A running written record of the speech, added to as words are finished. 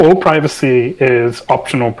all privacy is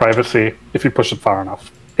optional privacy if you push it far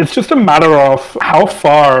enough. It's just a matter of how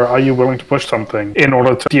far are you willing to push something in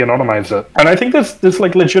order to de-anonymize it. And I think there's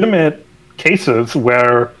like legitimate cases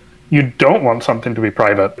where you don't want something to be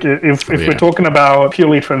private. If we're talking about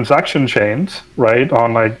purely transaction chains, right,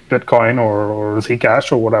 on like Bitcoin or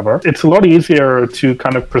Zcash or whatever, it's a lot easier to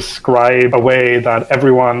kind of prescribe a way that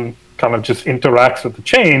everyone kind of just interacts with the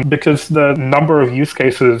chain, because the number of use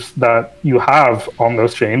cases that you have on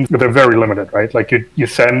those chains, they're very limited, right? Like you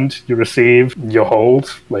send, you receive, you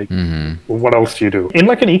hold, like what else do you do? In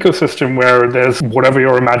like an ecosystem where there's whatever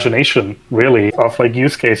your imagination really of like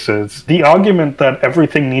use cases, the argument that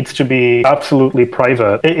everything needs to be absolutely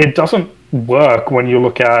private, it doesn't work when you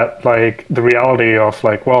look at like the reality of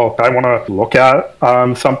like, well, I want to look at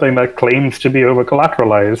something that claims to be over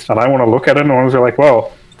collateralized, and I want to look at it and I was like,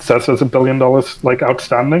 well, says there's $1 billion like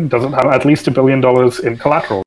outstanding, doesn't have at least $1 billion in collateral.